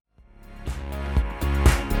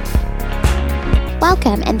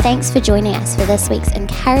Welcome and thanks for joining us for this week's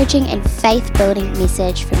encouraging and faith-building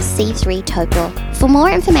message from C3 Taupo. For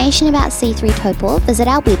more information about C3 Taupo, visit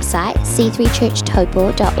our website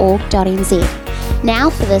c3churchtaupo.org.nz.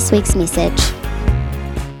 Now for this week's message.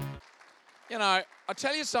 You know, I'll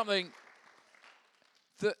tell you something.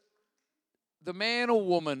 The man or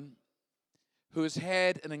woman who has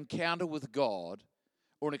had an encounter with God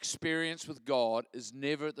or an experience with God is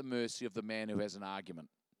never at the mercy of the man who has an argument.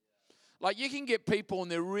 Like, you can get people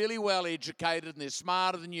and they're really well educated and they're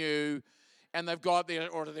smarter than you, and they've got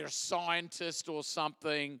they're a scientist or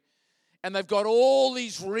something, and they've got all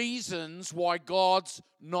these reasons why God's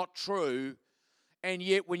not true, and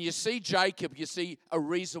yet when you see Jacob, you see a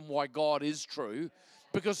reason why God is true,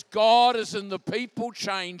 because God is in the people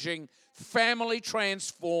changing, family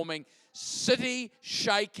transforming, city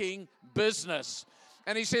shaking business.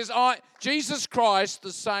 And he says, Jesus Christ,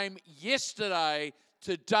 the same yesterday,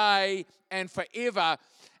 today, and forever.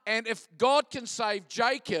 And if God can save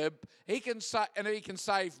Jacob, he can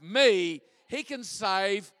save me, he can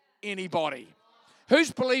save anybody.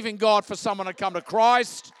 Who's believing God for someone to come to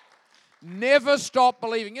Christ? Never stop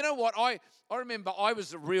believing. You know what? I remember I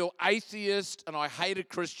was a real atheist, and I hated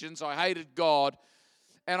Christians. I hated God.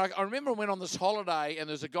 And I remember I went on this holiday, and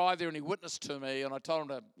there's a guy there, and he witnessed to me, and I told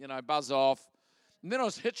him to, buzz off. And then I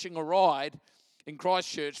was hitching a ride in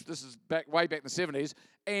Christchurch. This is way back in the 70s.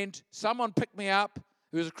 And someone picked me up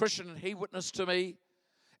who was a Christian, and he witnessed to me.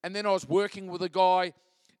 And then I was working with a guy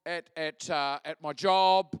at my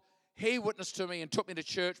job. He witnessed to me and took me to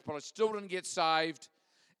church, but I still didn't get saved.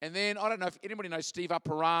 And then, I don't know if anybody knows Steve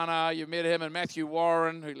Aparana. You've met him, and Matthew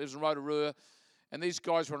Warren, who lives in Rotorua. And these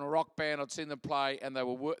guys were in a rock band. I'd seen them play, and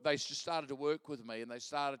they just started to work with me, and they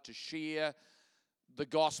started to share the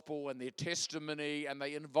gospel and their testimony, and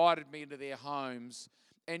they invited me into their homes.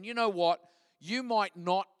 And you know what? You might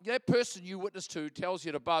not, that person you witness to tells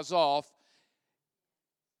you to buzz off,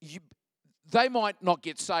 they might not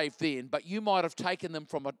get saved then, but you might have taken them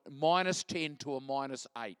from a -10 to a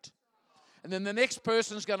 -8. And then the next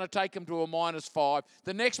person's going to take them to a -5,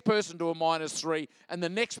 the next person to a -3, and the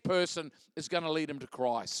next person is going to lead them to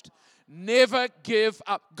Christ. Never give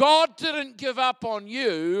up. God didn't give up on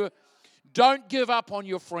you. Don't give up on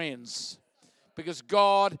your friends, because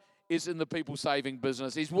God is in the people-saving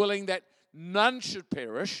business. He's willing that none should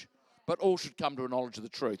perish, but all should come to a knowledge of the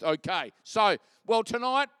truth. Okay, so,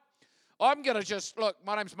 tonight, I'm going to look,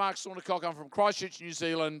 my name's Mark Saundercock. I'm from Christchurch, New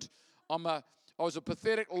Zealand. I was a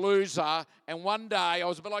pathetic loser, and one day, I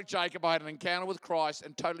was a bit like Jacob. I had an encounter with Christ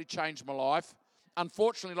and totally changed my life.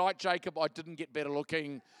 Unfortunately, like Jacob, I didn't get better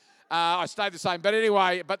looking. I stayed the same. But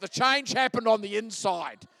anyway, the change happened on the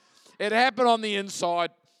inside. It happened on the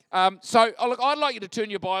inside. Look, I'd like you to turn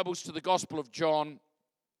your Bibles to the Gospel of John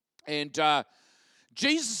and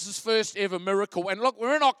Jesus' first ever miracle. And look,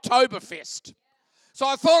 we're in Oktoberfest. So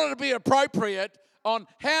I thought it would be appropriate on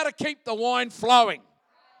how to keep the wine flowing.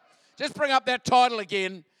 Just bring up that title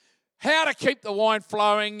again. How to keep the wine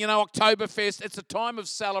flowing. Oktoberfest, it's a time of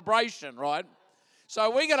celebration, right? So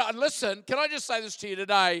we're going to, listen, can I just say this to you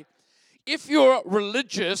today? If you're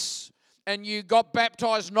religious and you got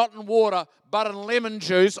baptized not in water but in lemon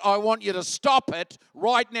juice, I want you to stop it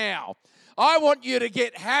right now. I want you to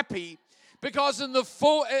get happy, because in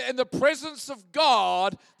the presence of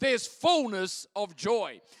God, there's fullness of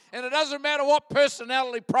joy. And it doesn't matter what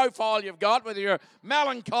personality profile you've got, whether you're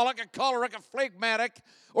melancholic, a choleric, a phlegmatic,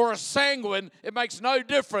 or a sanguine, it makes no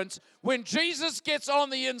difference. When Jesus gets on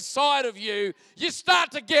the inside of you, you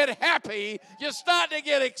start to get happy, you start to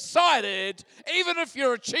get excited, even if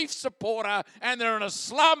you're a Chiefs supporter and they're in a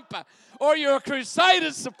slump, or you're a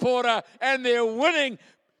Crusaders supporter and they're winning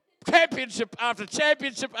championship after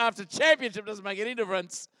championship after championship. Doesn't make any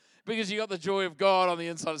difference, because you got the joy of God on the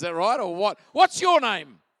inside. Is that right, or what? What's your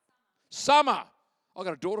name? Summer. I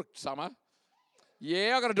got a daughter, Summer.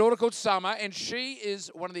 Yeah, I got a daughter called Summer, and she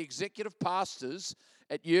is one of the executive pastors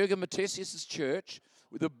at Jürgen Matthesius' church,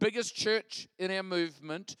 the biggest church in our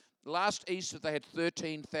movement. Last Easter, they had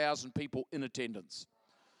 13,000 people in attendance.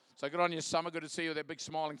 So good on you, Summer. Good to see you with that big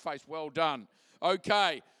smiling face. Well done.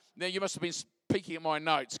 Okay. Now, you must have been peeking at my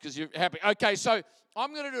notes because you're happy. Okay, so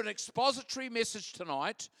I'm going to do an expository message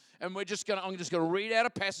tonight, and I'm just going to read out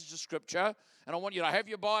a passage of Scripture, and I want you to have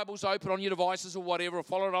your Bibles open on your devices or whatever, or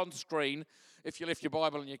follow it on the screen if you left your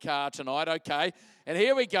Bible in your car tonight, okay? And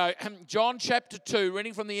here we go. John chapter 2,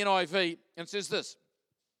 reading from the NIV, and it says this.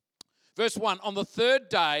 Verse 1, on the third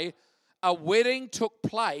day, a wedding took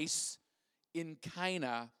place in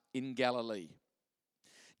Cana in Galilee.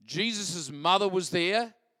 Jesus' mother was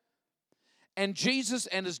there, and Jesus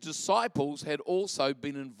and his disciples had also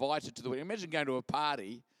been invited to the wedding. Imagine going to a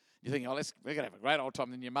party You think, oh, we're going to have a great old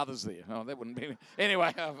time, then your mother's there. Oh, that wouldn't be.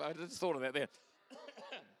 Anyway, I just thought of that there.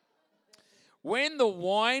 When the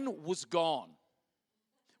wine was gone,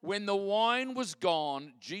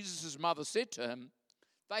 Jesus' mother said to him,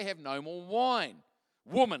 they have no more wine.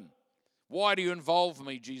 Woman, why do you involve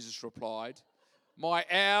me? Jesus replied, my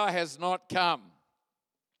hour has not come.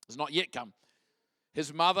 Has not yet come.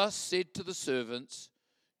 His mother said to the servants,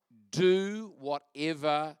 do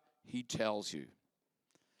whatever he tells you.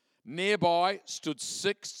 Nearby stood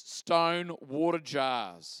 6 stone water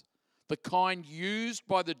jars, the kind used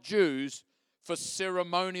by the Jews for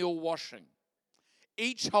ceremonial washing,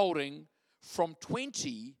 each holding from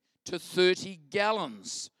 20 to 30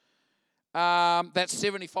 gallons. That's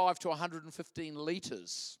 75 to 115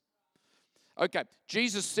 litres. Okay,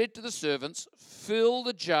 Jesus said to the servants, fill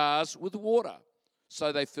the jars with water.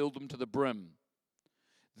 So they filled them to the brim.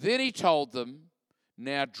 Then he told them,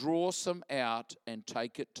 now draw some out and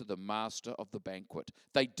take it to the master of the banquet.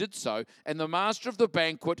 They did so, and the master of the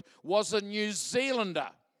banquet was a New Zealander.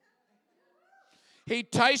 He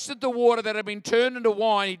tasted the water that had been turned into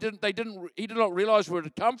wine. He did not realize where it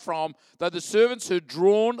had come from, though the servants who had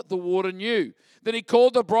drawn the water knew. Then he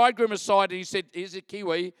called the bridegroom aside and he said, here's a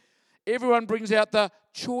Kiwi. Everyone brings out the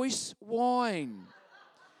choice wine.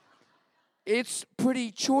 It's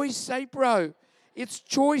pretty choice, eh, bro? It's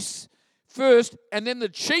choice first, and then the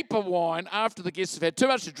cheaper wine after the guests have had too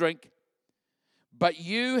much to drink. But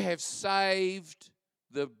you have saved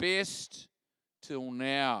the best till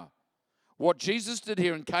now. What Jesus did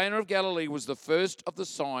here in Cana of Galilee was the first of the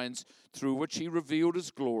signs through which he revealed his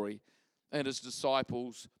glory, and his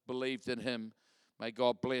disciples believed in him. May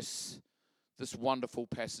God bless this wonderful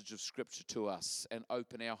passage of Scripture to us and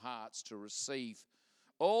open our hearts to receive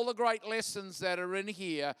all the great lessons that are in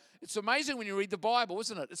here. It's amazing when you read the Bible,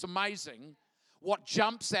 isn't it? It's amazing what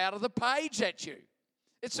jumps out of the page at you.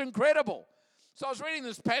 It's incredible. So I was reading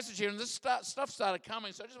this passage here, and this stuff started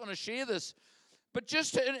coming, so I just want to share this. But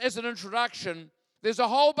just as an introduction, there's a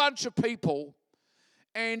whole bunch of people,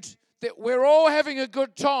 and that we're all having a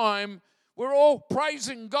good time. We're all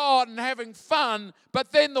praising God and having fun,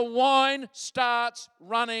 but then the wine starts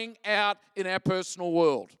running out in our personal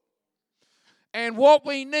world. And what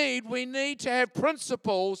we need to have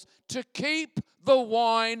principles to keep the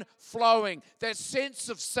wine flowing. That sense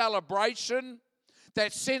of celebration,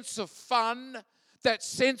 that sense of fun, that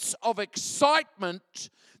sense of excitement,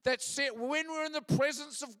 when we're in the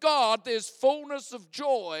presence of God, there's fullness of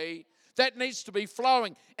joy that needs to be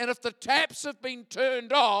flowing. And if the taps have been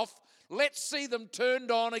turned off, let's see them turned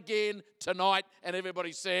on again tonight. And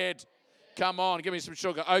everybody said, come on, give me some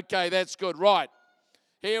sugar. Okay, that's good. Right,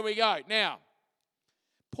 here we go. Now,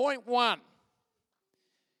 point 1.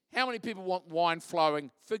 How many people want wine flowing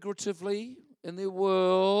figuratively in their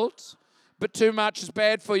world? But too much is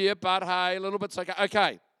bad for you, but hey, a little bit's okay.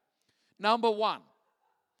 Okay, number 1.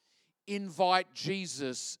 Invite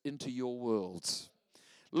Jesus into your world.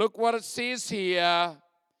 Look what it says here.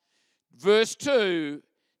 Verse 2,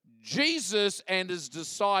 Jesus and his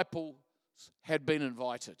disciples had been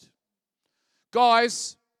invited.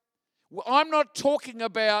 Guys, I'm not talking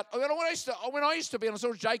about, when I used to be, and I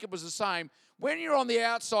saw Jacob was the same, when you're on the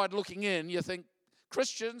outside looking in, you think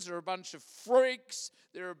Christians are a bunch of freaks,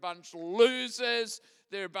 they're a bunch of losers,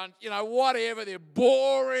 they're a bunch, whatever, they're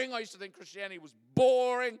boring. I used to think Christianity was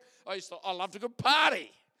boring. I love to go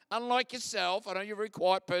party. Unlike yourself, I know you're a very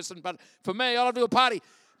quiet person, but for me, I love to go party.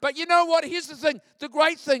 But you know what? Here's the thing. The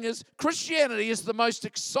great thing is Christianity is the most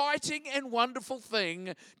exciting and wonderful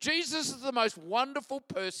thing. Jesus is the most wonderful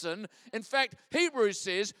person. In fact, Hebrews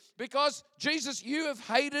says, because Jesus, you have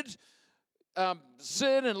hated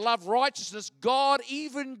sin and loved righteousness, God,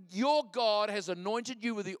 even your God, has anointed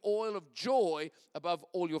you with the oil of joy above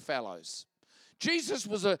all your fellows. Jesus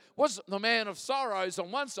was the man of sorrows on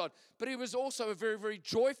one side, but he was also a very, very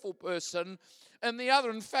joyful person and the other.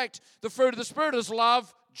 In fact, the fruit of the Spirit is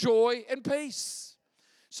love, joy, and peace.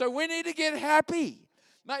 So we need to get happy.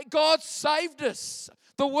 Mate, God saved us.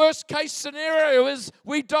 The worst case scenario is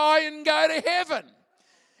we die and go to heaven.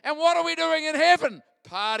 And what are we doing in heaven?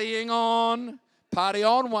 Partying on. Party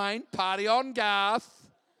on, Wayne. Party on, Garth.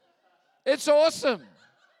 It's awesome.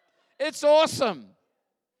 It's awesome.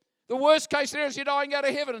 The worst case scenario is you die and go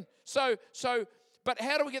to heaven. But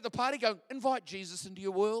how do we get the party going? Invite Jesus into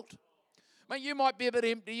your world. Mate, you might be a bit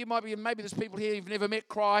empty. Maybe there's people here who've never met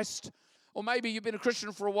Christ. Or maybe you've been a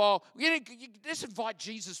Christian for a while. Let's invite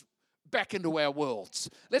Jesus back into our worlds.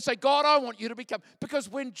 Let's say, God, I want you to become. Because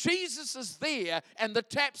when Jesus is there and the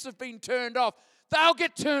taps have been turned off, they'll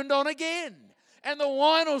get turned on again. And the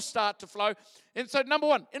wine will start to flow. And so, number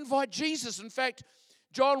 1, invite Jesus. In fact,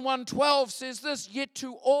 John 1:12 says this, yet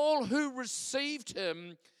to all who received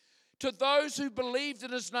him, to those who believed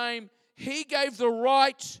in his name, he gave the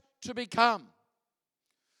right to become.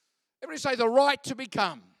 Everybody say the right to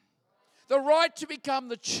become. The right to become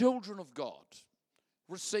the children of God.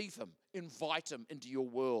 Receive him. Invite him into your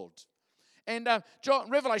world. And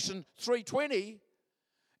Revelation 3:20,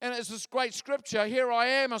 and it's this great scripture, here I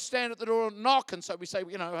am, I stand at the door and knock. And so we say,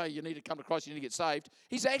 hey, you need to come to Christ, you need to get saved.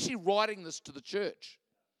 He's actually writing this to the church.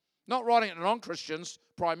 Not writing it to non-Christians,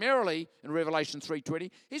 primarily in Revelation 3:20.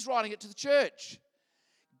 He's writing it to the church.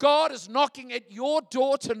 God is knocking at your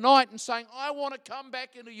door tonight and saying, I want to come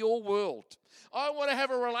back into your world. I want to have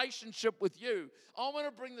a relationship with you. I want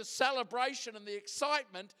to bring the celebration and the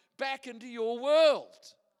excitement back into your world.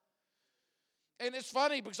 And it's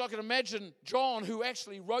funny because I can imagine John, who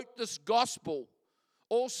actually wrote this gospel,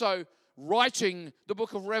 also writing the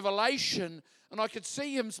book of Revelation, and I could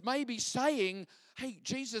see him maybe saying, hey,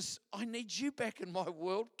 Jesus, I need you back in my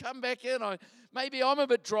world. Come back in. Maybe I'm a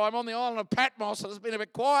bit dry. I'm on the island of Patmos, and it's been a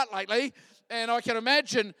bit quiet lately. And I can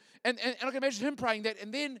imagine, and I can imagine him praying that.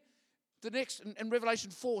 And then the next, in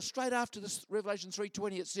Revelation 4, straight after this, Revelation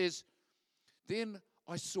 3:20, it says, then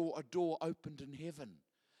I saw a door opened in heaven,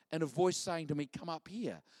 and a voice saying to me, come up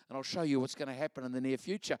here, and I'll show you what's going to happen in the near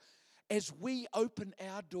future. As we open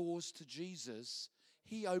our doors to Jesus,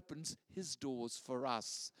 he opens his doors for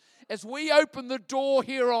us. As we open the door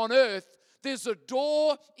here on earth, there's a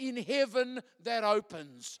door in heaven that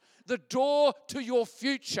opens. The door to your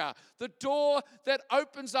future. The door that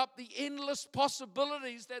opens up the endless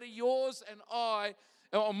possibilities that are yours and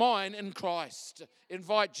mine in Christ.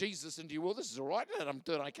 Invite Jesus into your world. This is all right, I'm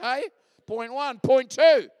doing okay. Point 1. Point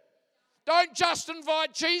 2. Don't just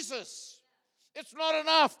invite Jesus. It's not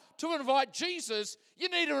enough to invite Jesus. You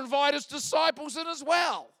need to invite his disciples in as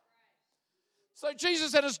well. So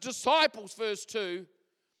Jesus and his disciples, verse 2,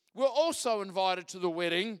 were also invited to the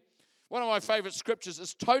wedding. One of my favorite scriptures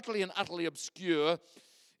is totally and utterly obscure.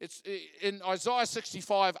 It's in Isaiah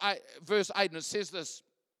 65, verse 8, and it says this.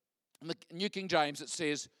 In the New King James, it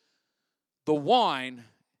says, the wine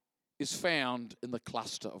is found in the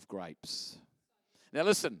cluster of grapes. Now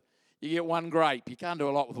listen, you get one grape. You can't do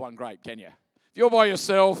a lot with one grape, can you? If you're by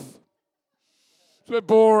yourself, it's a bit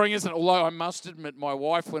boring, isn't it? Although I must admit, my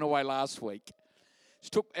wife went away last week. She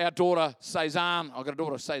took our daughter, Cezanne. I've got a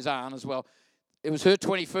daughter, Cezanne, as well. It was her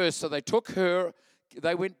 21st, so they took her.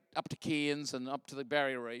 They went up to Cairns and up to the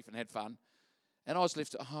Barrier Reef and had fun. And I was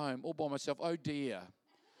left at home all by myself. Oh, dear.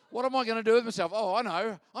 What am I going to do with myself? Oh, I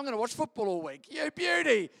know. I'm going to watch football all week. You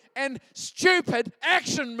beauty. And stupid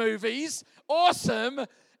action movies. Awesome.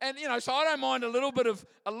 And, so I don't mind a little bit of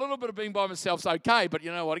being by myself's okay. But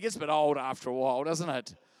you know what? It gets a bit old after a while, doesn't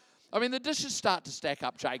it? I mean, the dishes start to stack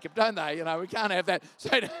up, Jacob, don't they? We can't have that. So,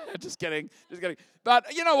 just kidding.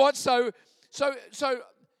 But you know what? So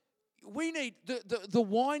we need, the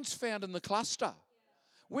wine's found in the cluster.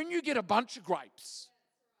 When you get a bunch of grapes,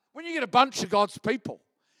 when you get a bunch of God's people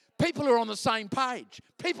are on the same page.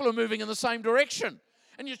 People are moving in the same direction.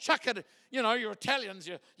 And you chuck it, you're Italians,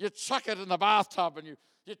 you chuck it in the bathtub and you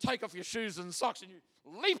take off your shoes and socks and you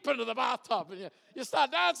leap into the bathtub and you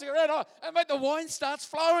start dancing around and the wine starts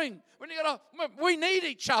flowing. We need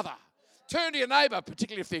each other. Turn to your neighbour,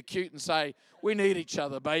 particularly if they're cute, and say, we need each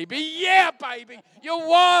other, baby. Yeah, baby. You're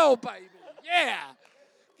wild, baby. Yeah.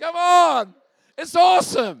 Come on. It's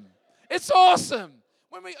awesome. It's awesome.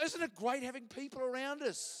 Isn't it great having people around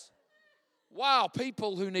us? Wow,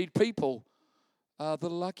 people who need people are the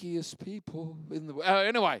luckiest people in the world.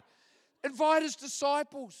 Anyway, invite his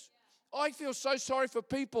disciples. I feel so sorry for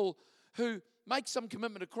people who make some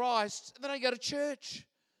commitment to Christ and then they go to church.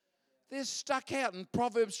 They're stuck out. And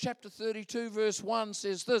Proverbs chapter 32, verse 1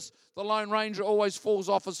 says this, the Lone Ranger always falls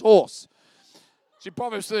off his horse. See,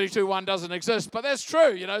 Proverbs 32:1 doesn't exist, but that's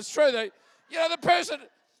true. It's true that, the person,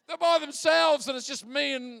 they're by themselves and it's just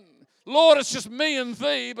me and, Lord, it's just me and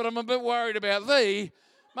thee, but I'm a bit worried about thee.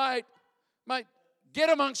 Mate, get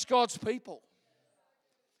amongst God's people.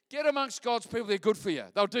 Get amongst God's people. They're good for you.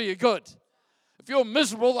 They'll do you good. If you're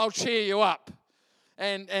miserable, they'll cheer you up.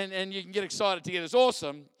 And you can get excited together. It's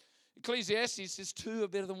awesome. Ecclesiastes says 2 are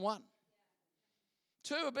better than 1.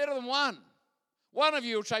 2 are better than 1. One of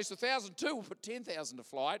you will chase 1,000. 2 will put 10,000 to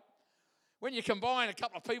flight. When you combine a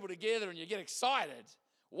couple of people together and you get excited,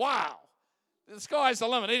 wow. The sky's the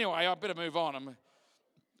limit. Anyway, I better move on.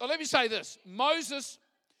 Let me say this. Moses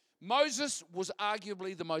was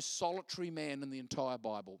arguably the most solitary man in the entire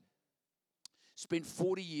Bible. Spent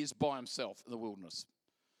 40 years by himself in the wilderness.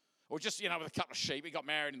 Or just, with a couple of sheep. He got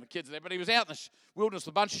married and the kids there. But he was out in the wilderness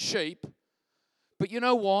with a bunch of sheep. But you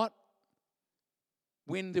know what?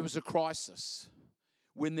 When there was a crisis,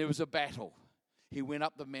 when there was a battle, he went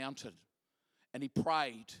up the mountain and he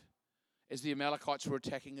prayed as the Amalekites were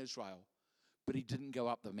attacking Israel. But he didn't go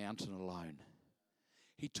up the mountain alone.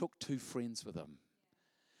 He took 2 friends with him.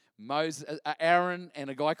 Aaron and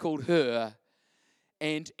a guy called Hur.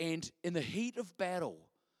 And in the heat of battle,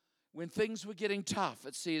 when things were getting tough,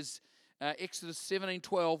 it says, Exodus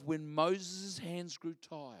 17:12, when Moses' hands grew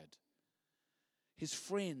tired, his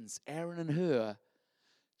friends, Aaron and Hur,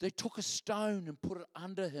 they took a stone and put it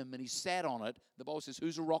under him, and he sat on it. The Bible says,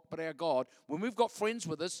 who's a rock but our God? When we've got friends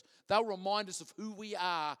with us, they'll remind us of who we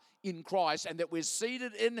are in Christ and that we're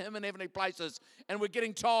seated in him in heavenly places, and we're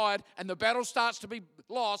getting tired, and the battle starts to be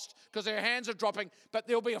lost because our hands are dropping, but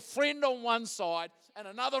there'll be a friend on one side and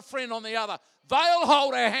another friend on the other. They'll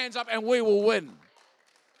hold our hands up, and we will win.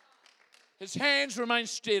 His hands remained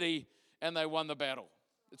steady, and they won the battle.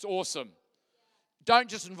 It's awesome. Don't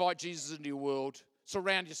just invite Jesus into your world.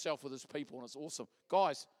 Surround yourself with his people, and it's awesome.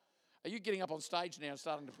 Guys, are you getting up on stage now and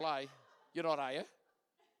starting to play? You're not, are you?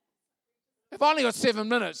 I've only got 7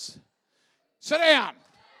 minutes. Sit down.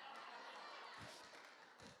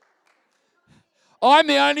 I'm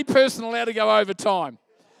the only person allowed to go over time.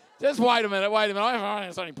 Just wait a minute.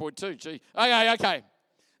 It's only point 2. Gee. Okay.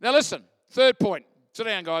 Now listen, 3rd point. Sit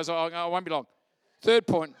down, guys. I won't be long. 3rd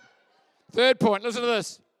point. Listen to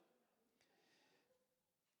this.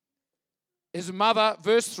 His mother,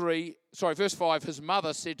 verse 5, his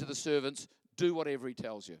mother said to the servants, do whatever he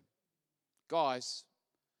tells you. Guys,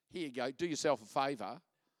 here you go. Do yourself a favor.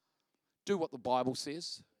 Do what the Bible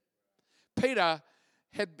says. Peter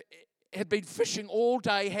had been fishing all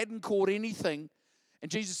day, hadn't caught anything.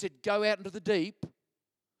 And Jesus said, go out into the deep.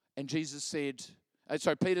 And Peter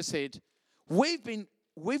said,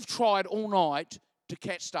 we've tried all night to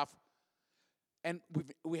catch stuff. And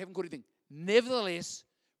we haven't caught anything. Nevertheless,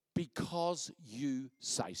 because you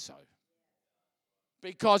say so.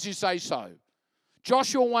 Because you say so.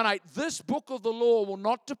 Joshua 1:8, this book of the law will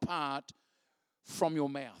not depart from your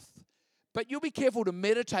mouth. But you'll be careful to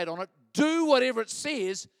meditate on it. Do whatever it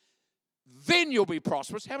says, then you'll be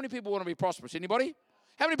prosperous. How many people want to be prosperous? Anybody?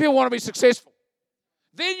 How many people want to be successful?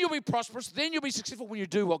 Then you'll be prosperous. Then you'll be successful when you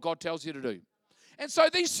do what God tells you to do. And so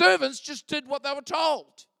these servants just did what they were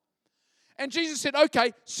told. And Jesus said,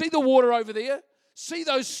 okay, see the water over there? See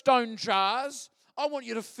those stone jars? I want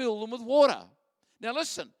you to fill them with water. Now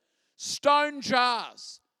listen, stone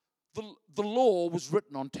jars. The law was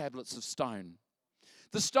written on tablets of stone.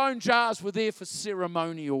 The stone jars were there for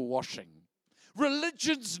ceremonial washing.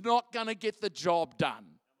 Religion's not going to get the job done.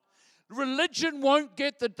 Religion won't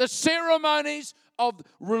get the ceremonies of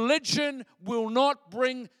religion will not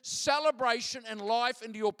bring celebration and life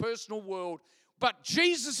into your personal world. But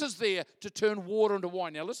Jesus is there to turn water into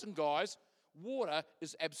wine. Now listen, guys. Water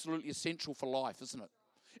is absolutely essential for life, isn't it?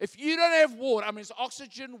 If you don't have water, it's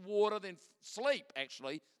oxygen, water, then sleep,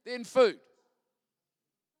 actually, then food.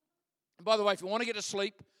 And by the way, if you want to get to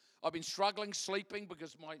sleep, I've been struggling sleeping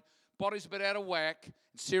because my body's a bit out of whack.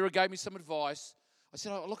 And Sarah gave me some advice. I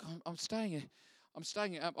said, look, I'm staying here.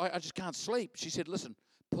 I just can't sleep. She said, listen,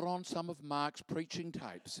 put on some of Mark's preaching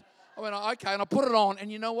tapes. I went, okay, and I put it on,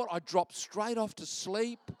 and you know what? I dropped straight off to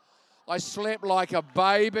sleep. I slept like a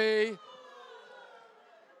baby.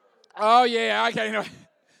 Oh, yeah, okay.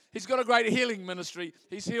 He's got a great healing ministry.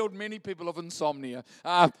 He's healed many people of insomnia.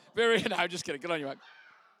 Just kidding. Good on you, mate.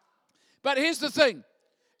 But here's the thing.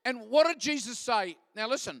 And what did Jesus say? Now,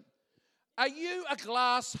 listen. Are you a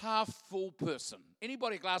glass half full person?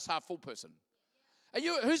 Anybody a glass half full person?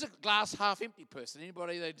 Who's a glass half empty person?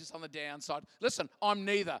 Anybody that just on the downside? Listen, I'm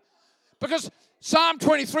neither. Because Psalm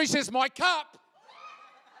 23 says, my cup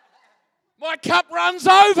runs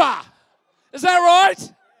over. Is that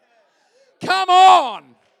right? Come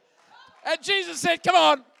on. And Jesus said, come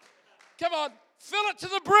on, fill it to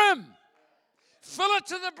the brim. Fill it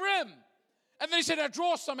to the brim. And then he said, now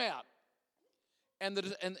draw some out. And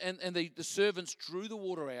the servants drew the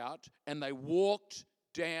water out, and they walked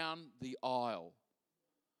down the aisle.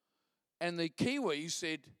 And the Kiwi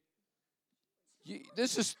said,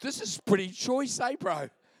 this is pretty choice, eh, bro?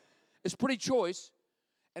 It's pretty choice.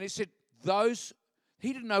 And he said,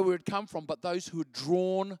 he didn't know where it come from, but those who had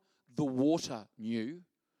drawn the water knew.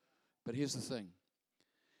 But here's the thing.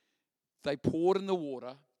 They poured in the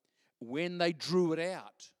water. When they drew it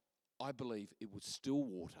out, I believe it was still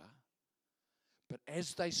water. But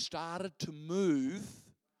as they started to move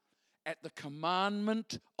at the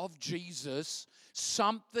commandment of Jesus,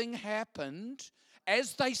 something happened.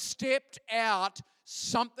 As they stepped out,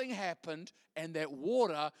 something happened, and that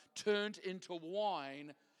water turned into wine.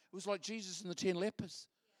 It was like Jesus and the 10 lepers.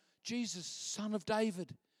 Jesus, Son of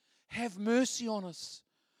David, have mercy on us.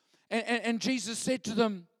 And Jesus said to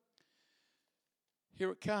them, here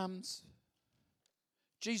it comes.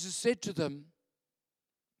 Jesus said to them,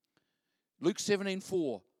 Luke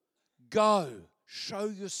 17:4, go, show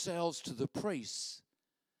yourselves to the priests.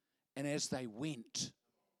 And as they went,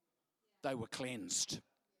 they were cleansed.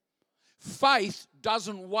 Faith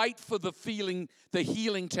doesn't wait for the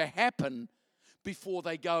healing to happen before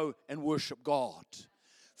they go and worship God.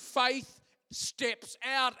 Faith steps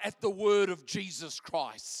out at the word of Jesus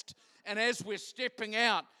Christ. And as we're stepping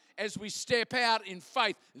out, as we step out in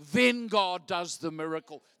faith, then God does the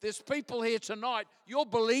miracle. There's people here tonight, you're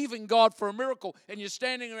believing God for a miracle, and you're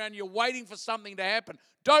standing around, you're waiting for something to happen.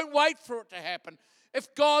 Don't wait for it to happen.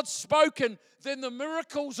 If God's spoken, then the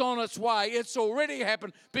miracle's on its way. It's already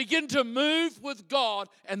happened. Begin to move with God,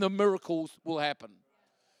 and the miracles will happen.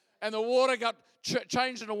 And the water got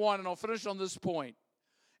changed into wine, and I'll finish on this point.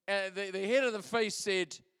 The head of the feast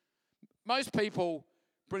said, most people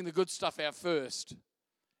bring the good stuff out first,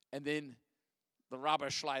 and then the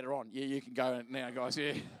rubbish later on. Yeah, you can go now, guys.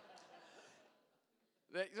 Yeah.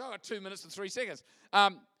 I've got 2 minutes and 3 seconds.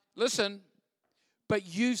 Listen, but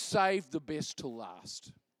you saved the best till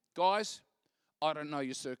last. Guys, I don't know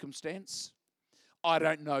your circumstance. I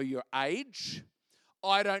don't know your age.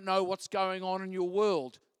 I don't know what's going on in your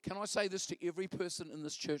world. Can I say this to every person in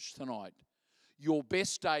this church tonight? Your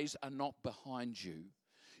best days are not behind you.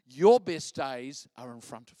 Your best days are in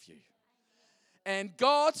front of you. And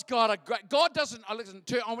God's got a great... God doesn't... Listen,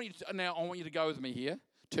 I want you to go with me here.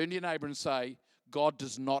 Turn to your neighbour and say, God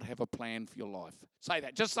does not have a plan for your life. Say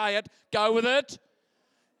that. Just say it. Go with it.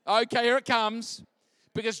 Okay, here it comes.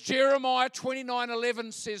 Because Jeremiah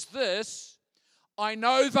 29:11 says this, I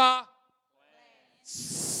know the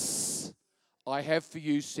plans I have for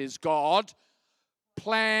you, says God,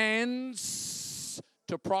 plans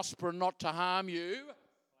to prosper and not to harm you,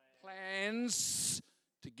 plans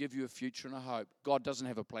to give you a future and a hope. God doesn't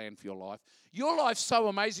have a plan for your life. Your life's so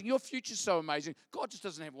amazing. Your future's so amazing. God just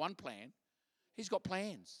doesn't have one plan. He's got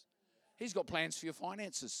plans. He's got plans for your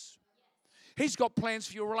finances. He's got plans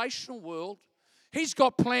for your relational world. He's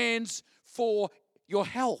got plans for your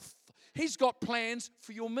health. He's got plans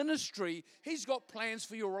for your ministry. He's got plans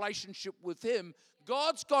for your relationship with Him.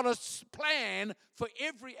 God's got a plan for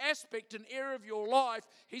every aspect and area of your life.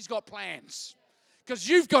 He's got plans. Because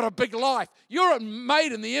you've got a big life. You're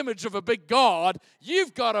made in the image of a big God.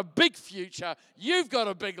 You've got a big future. You've got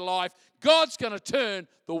a big life. God's going to turn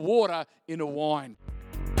the water into wine.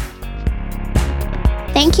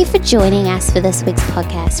 Thank you for joining us for this week's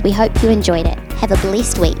podcast. We hope you enjoyed it. Have a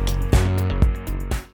blessed week.